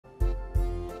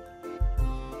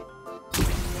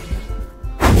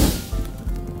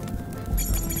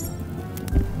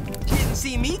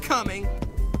see me coming.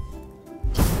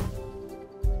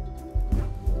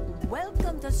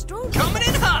 Welcome to Stroke. Coming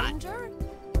in hot.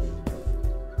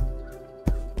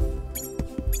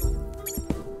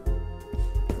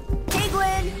 Hey,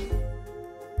 Gwen.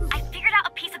 I figured out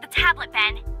a piece of the tablet,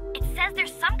 Ben. It says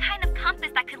there's some kind of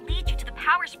compass that could lead you to the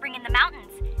power spring in the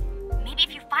mountains. Maybe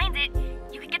if you find it,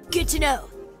 you could get... Good to know.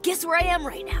 Guess where I am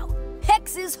right now?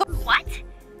 Hex's... What?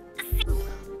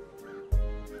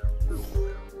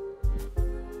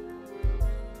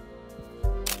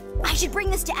 I should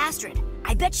bring this to Astrid.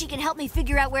 I bet she can help me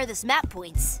figure out where this map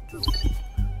points.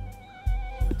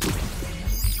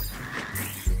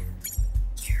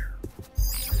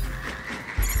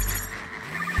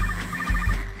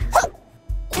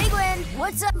 Hey, Gwen.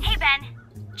 What's up? Hey, Ben.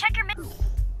 Check your...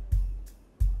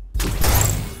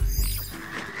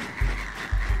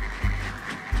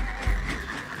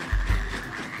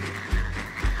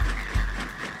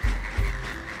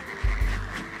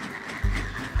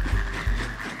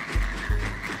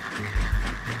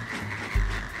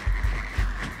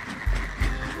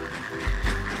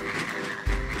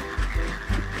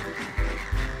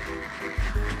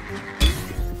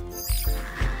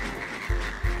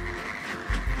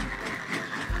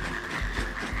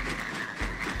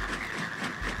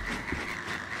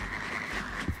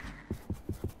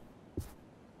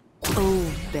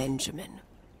 Oh, Benjamin.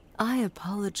 I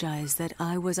apologize that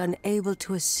I was unable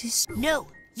to assist. No,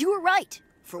 you were right.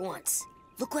 For once.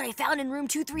 Look what I found in room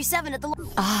 237 at the...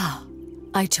 Ah,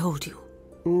 I told you.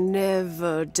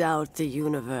 Never doubt the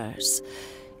universe.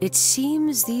 It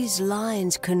seems these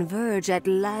lines converge at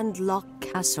Landlock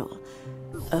Castle.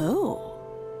 Oh,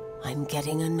 I'm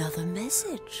getting another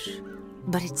message.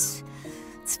 But it's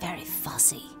very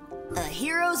fussy. A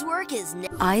hero's work is...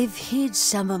 I've hid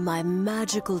some of my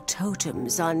magical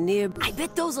totems on near... I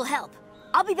bet those will help.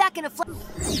 I'll be back in a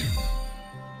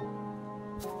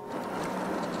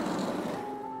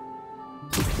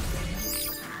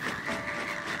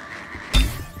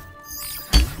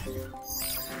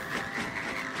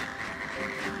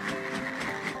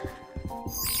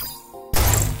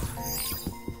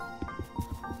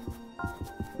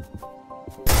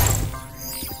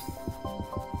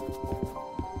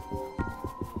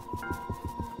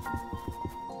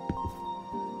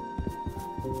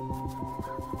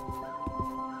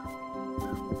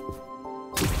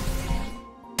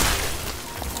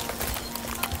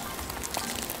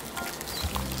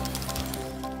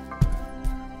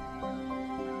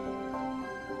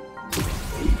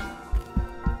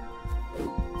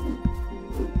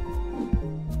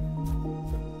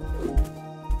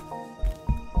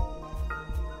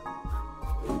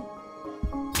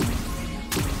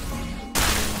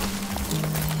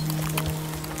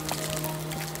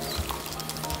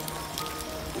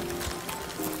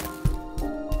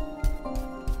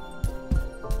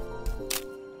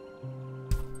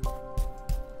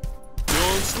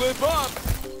Slip up.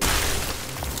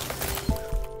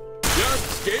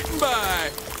 Just skating by.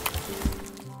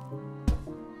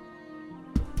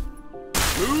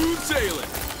 Smooth sailing.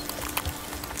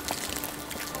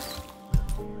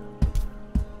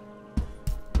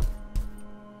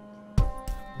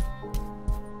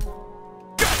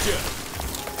 Gotcha.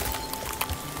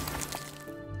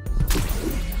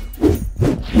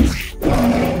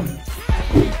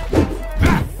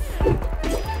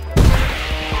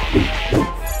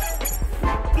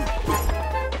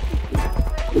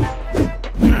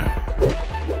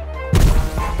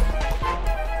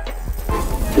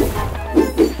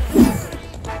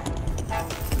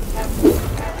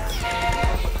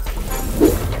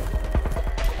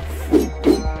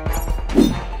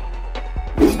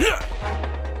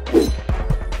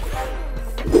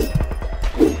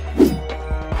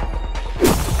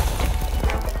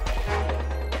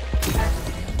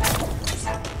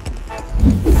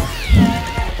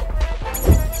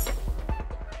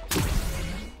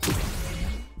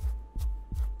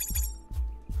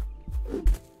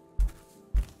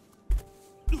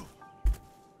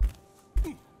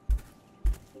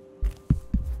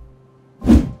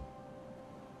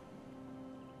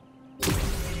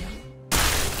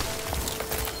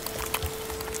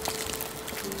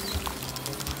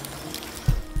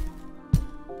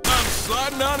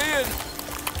 Sliding on in.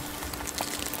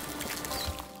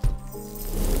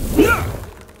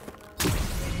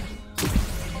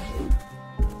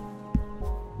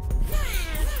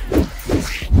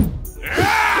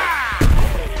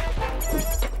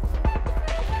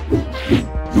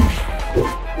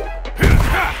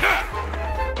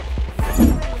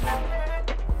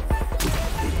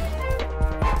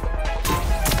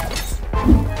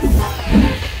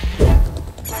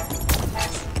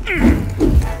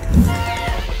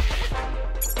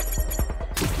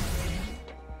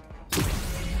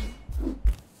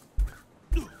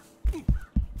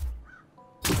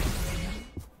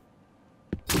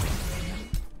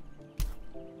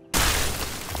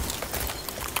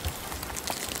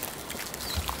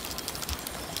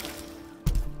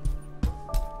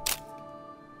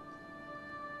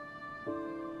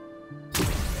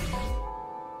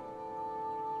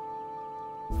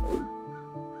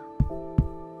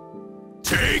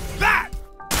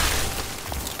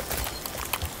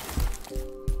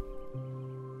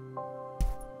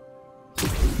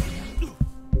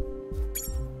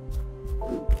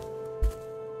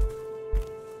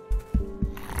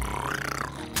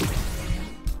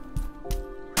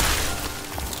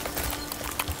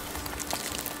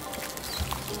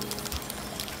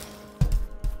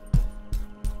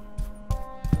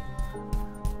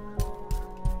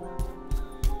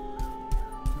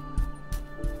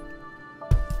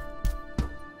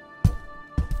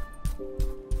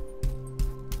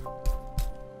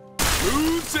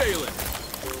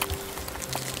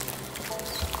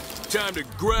 Time to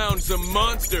ground some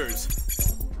monsters.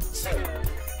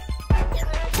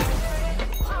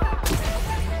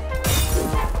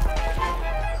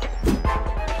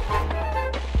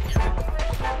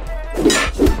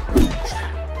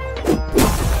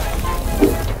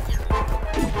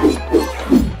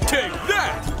 Take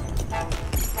that!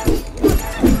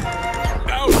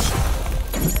 Ouch!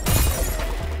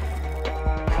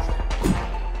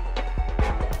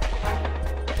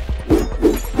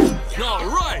 All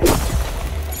right!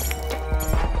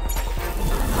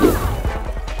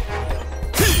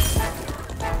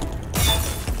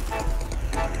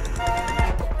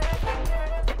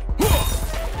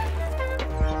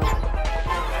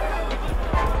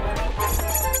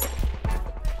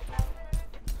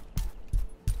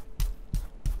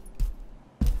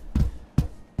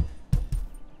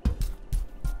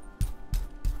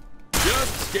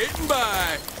 Just skating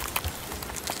by.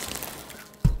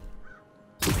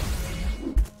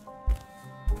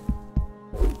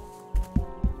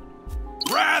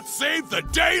 Brad saved the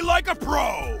day like a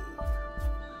pro!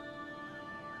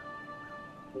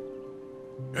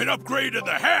 An upgrade in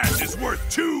the hand is worth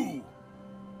 2.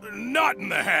 Not in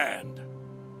the hand.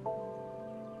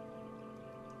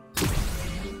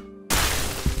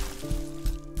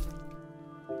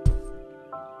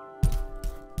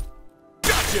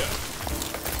 Gotcha!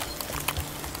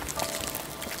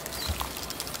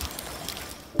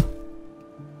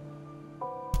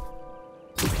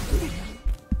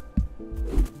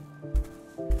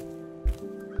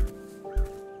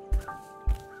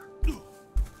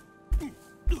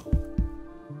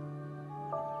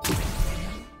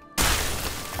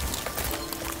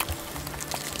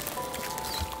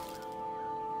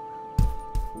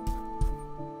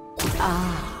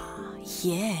 Ah,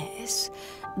 yes.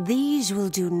 These will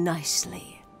do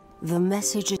nicely. The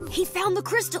message is... He found the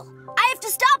crystal. I have to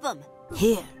stop him.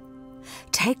 Here.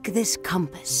 Take this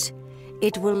compass.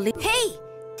 It will lead... Hey,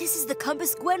 this is the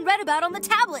compass Gwen read about on the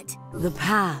tablet. The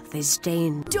path is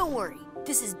stained. Don't worry.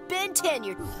 This is Ben 10.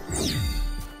 You're...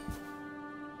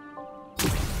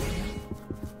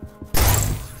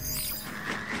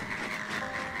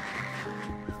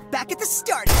 Back at the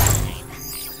start.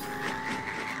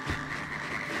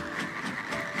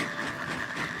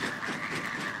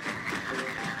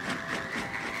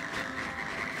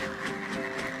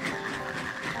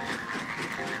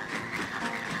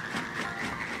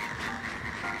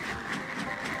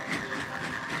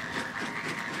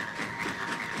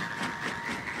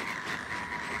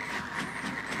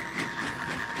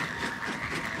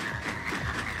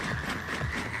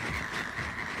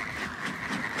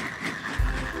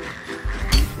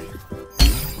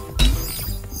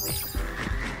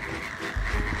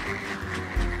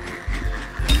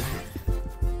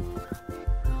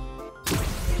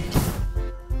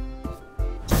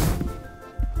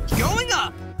 Going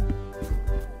up!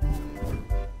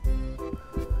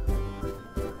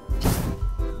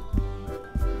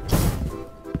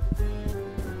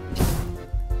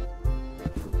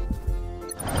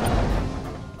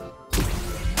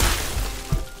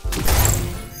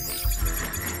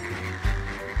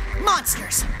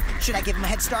 Monsters! Should I give him a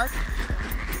head start?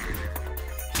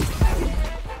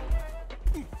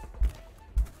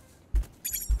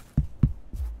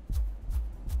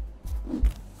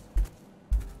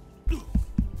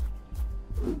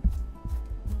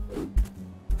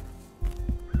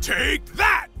 Take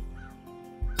that!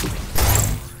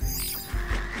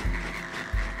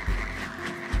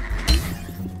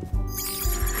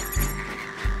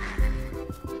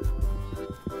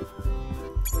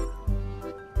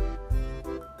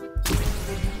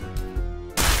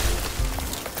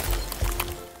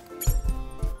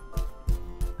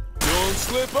 Don't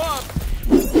slip up.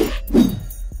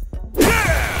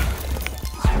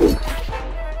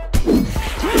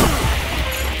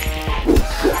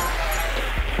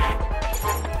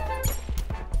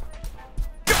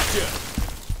 Gotcha!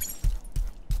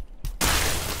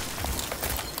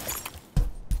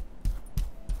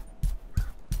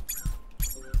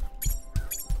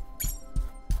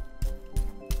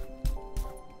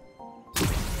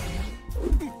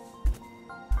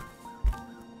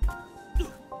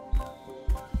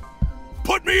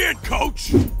 Put me in,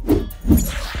 coach!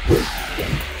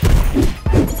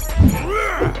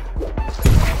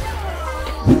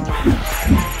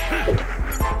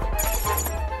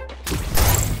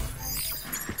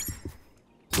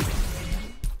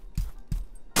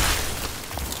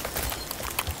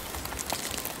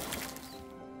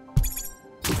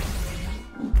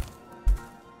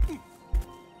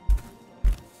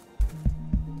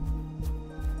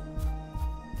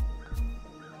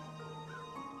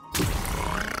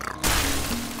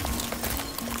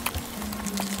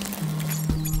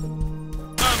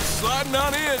 sliding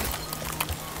on in.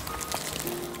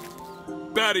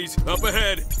 Baddies up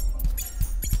ahead.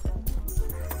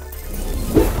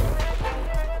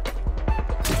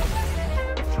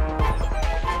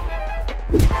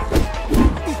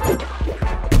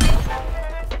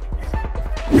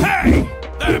 Hey!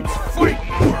 Them's fighting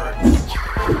words!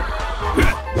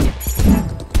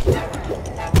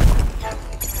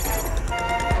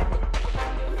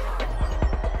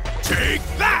 Take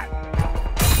that!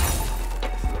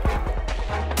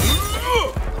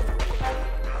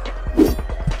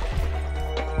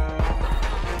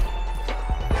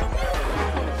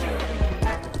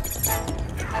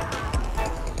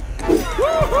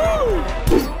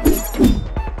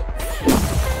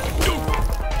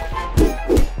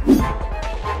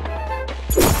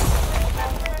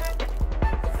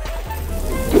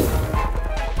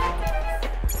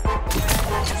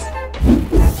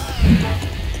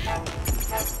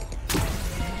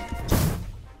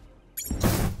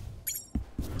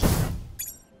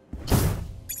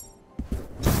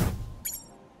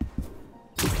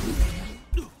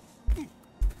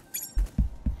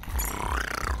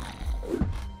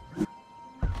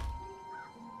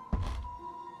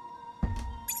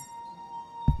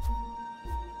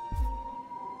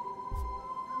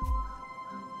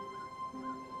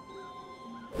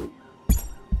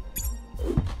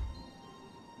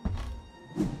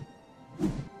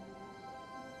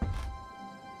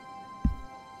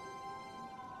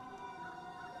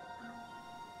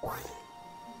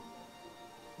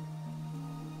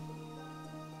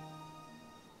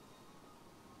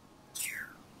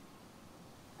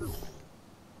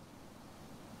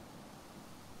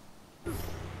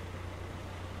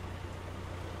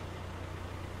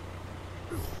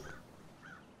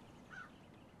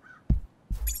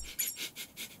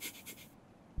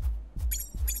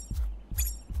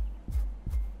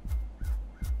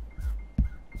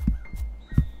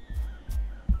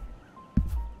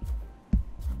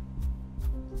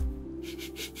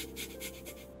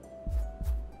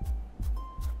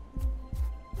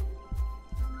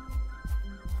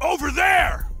 Over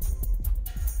there!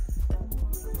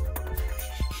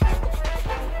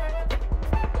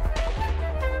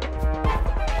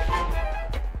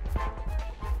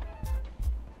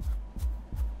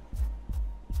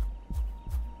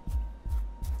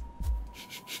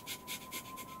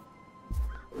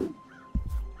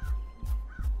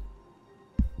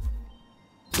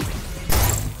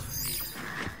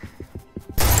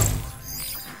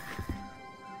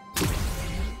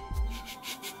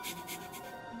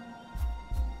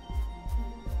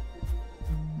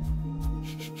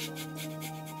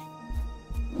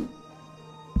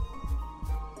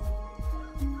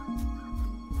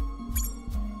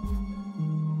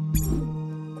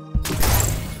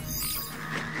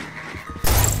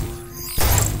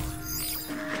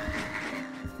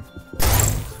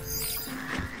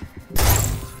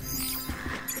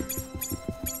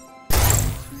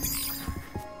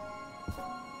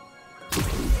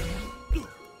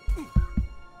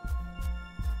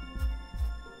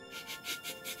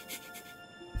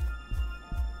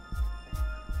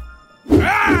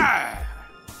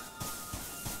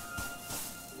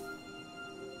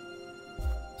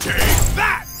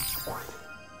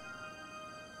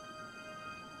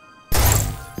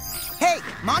 Hey,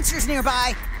 monsters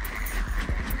nearby!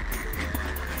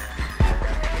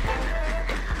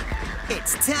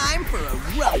 It's time for a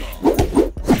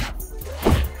rumble!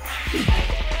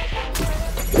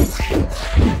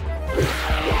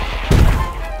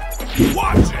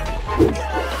 Watch it!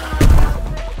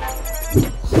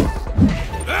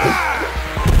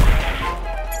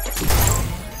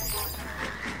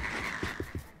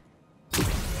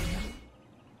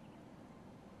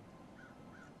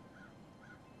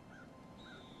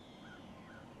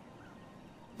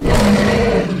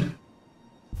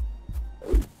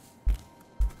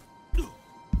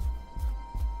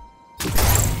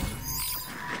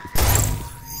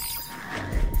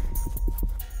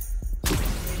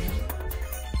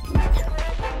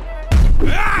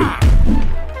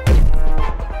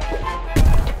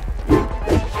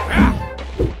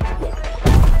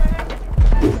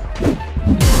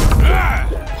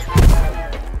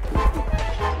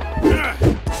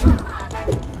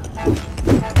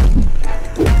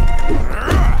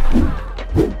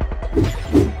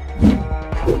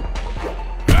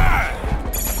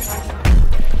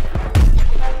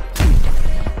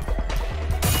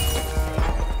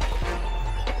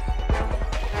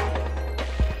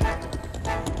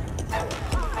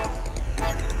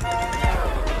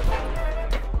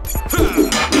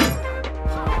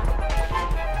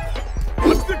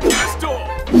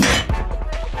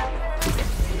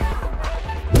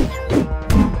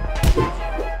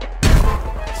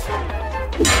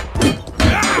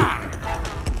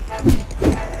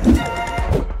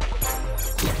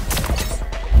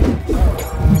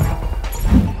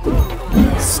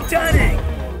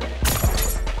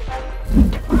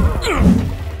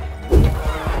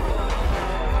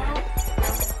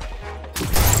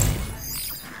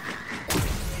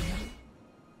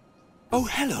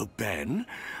 Hello, Ben.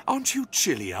 Aren't you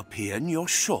chilly up here in your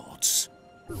shorts?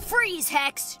 Freeze,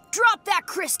 Hex! Drop that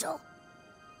crystal!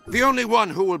 The only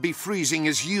one who will be freezing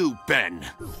is you, Ben.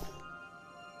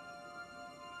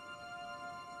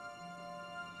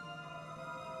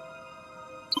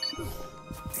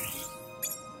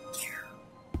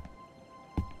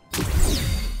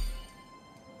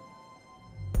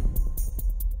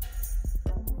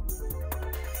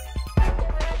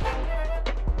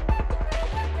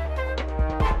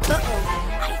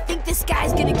 I think this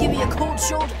guy's gonna give me a cold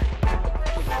shoulder.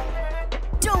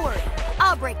 Don't worry,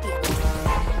 I'll break the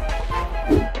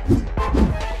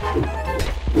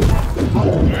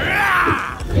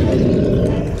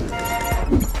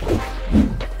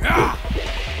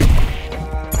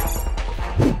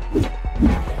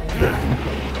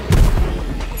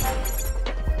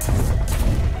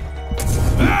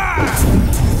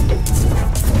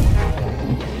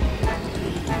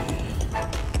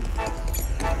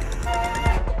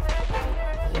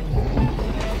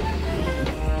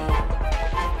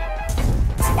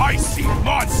I see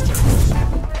monsters!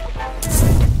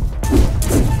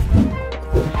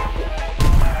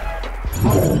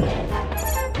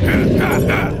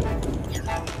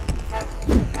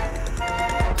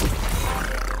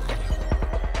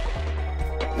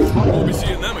 We'll be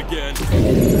seeing them again.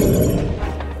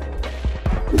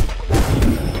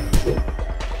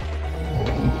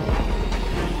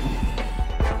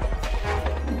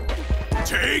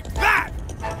 Take that!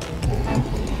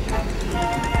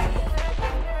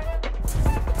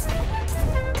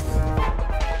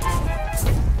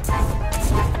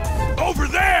 Over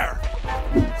there!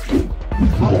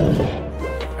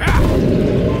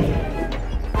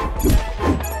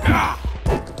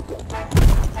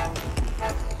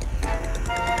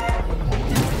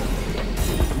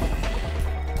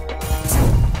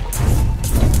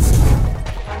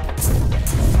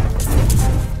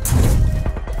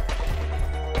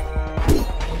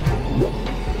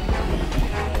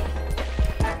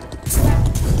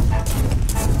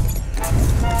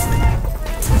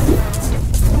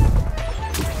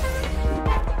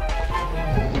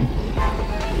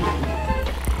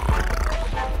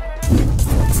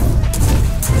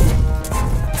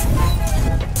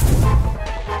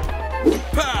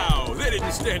 Pow! They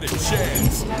didn't stand a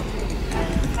chance.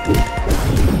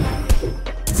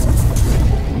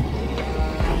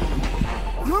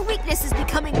 Your weakness is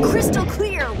becoming crystal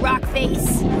clear,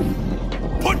 Rockface.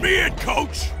 Put me in,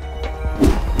 coach!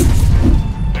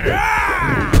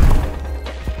 Yeah!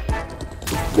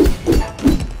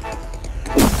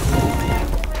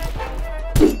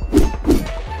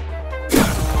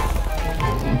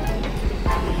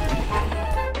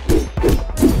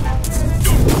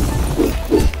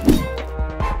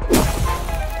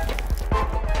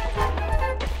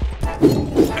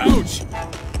 Ouch!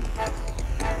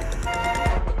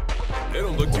 They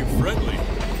don't look too friendly.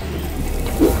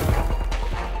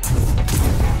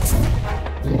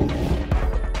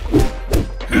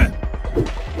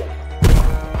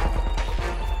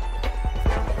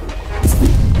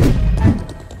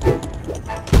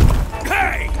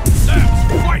 Hey! That's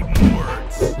fighting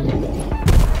words!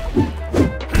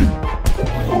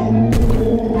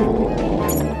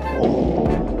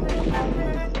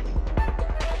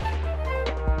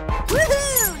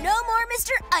 Woohoo! No more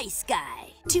Mr. Ice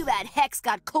Guy. Too bad Hex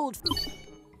got cold.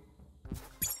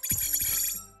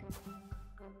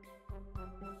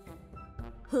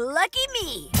 Lucky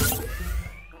me.